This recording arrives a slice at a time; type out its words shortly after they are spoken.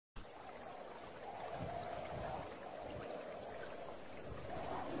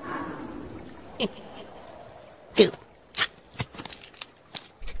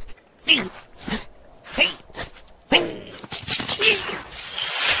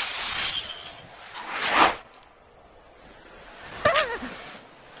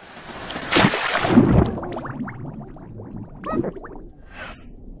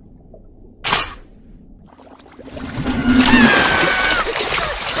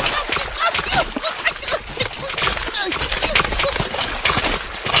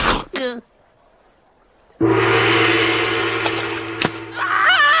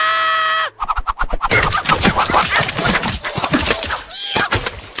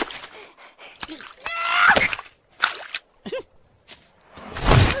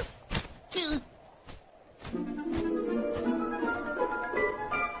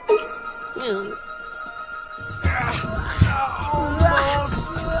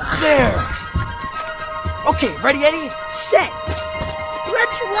There! Okay, ready, Eddie? Set!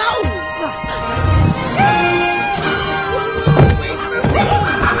 Let's roll! Wait for me!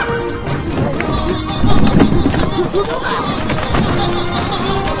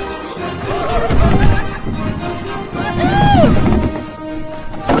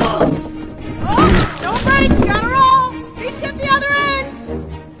 No brakes, you gotta roll! Reach at the other end!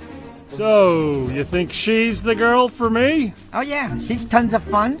 So, you think she's the girl for me? Oh yeah, she's tons of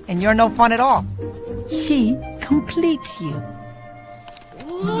fun, and you're no fun at all. She completes you.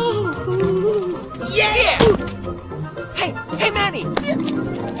 Yeah! Hey, Manny!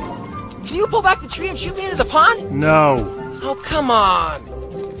 Can you pull back the tree and shoot me into the pond? No. Oh, come on!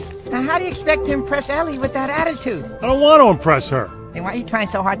 Now how do you expect to impress Ellie with that attitude? I don't want to impress her. Then why are you trying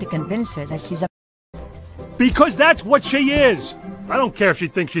so hard to convince her that she's a... Because that's what she is. I don't care if she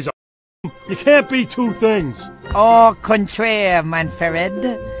thinks she's a... You can't be two things. Au contraire,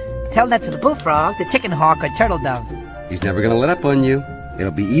 Manfred. Tell that to the bullfrog, the chicken hawk, or turtle dove. He's never gonna let up on you.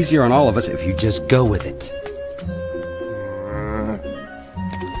 It'll be easier on all of us if you just go with it.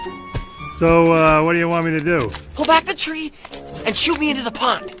 So, what do you want me to do? Pull back the tree and shoot me into the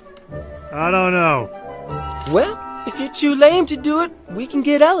pond. I don't know. Well, if you're too lame to do it, we can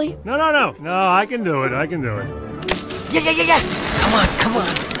get Ellie. No, I can do it. Yeah. Come on.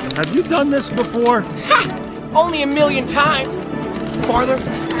 Have you done this before? Ha! Only 1,000,000 times. Farther.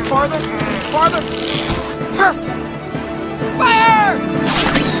 Perfect. Fire!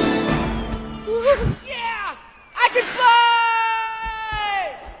 Yeah! I can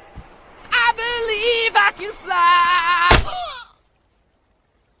fly! I believe I can fly!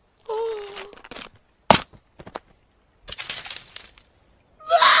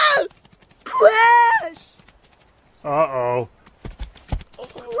 Crash! Uh-oh.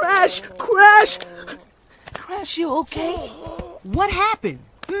 Crash, you okay? What happened?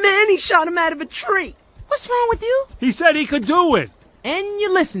 Manny shot him out of a tree. What's wrong with you? He said he could do it. And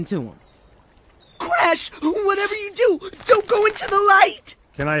you listen to him. Crash, whatever you do, don't go into the light.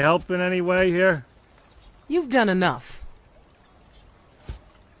 Can I help in any way here? You've done enough.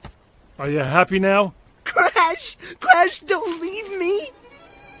 Are you happy now? Crash, don't leave me.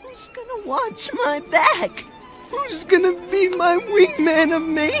 Who's gonna watch my back? Who's gonna be my wingman of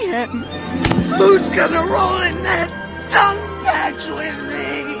mayhem? Who's gonna roll in that tongue patch with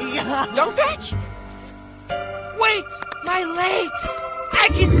me? Tongue patch? Wait! My legs! I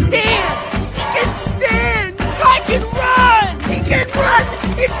can stand! He can stand! I can run! He can run!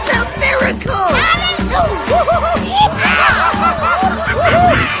 It's a miracle!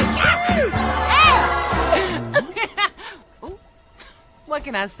 What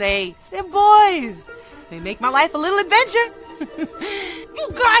can I say? They're boys. They make my life a little adventure. You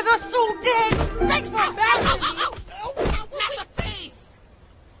guys are so dead! Thanks for embarrassing me!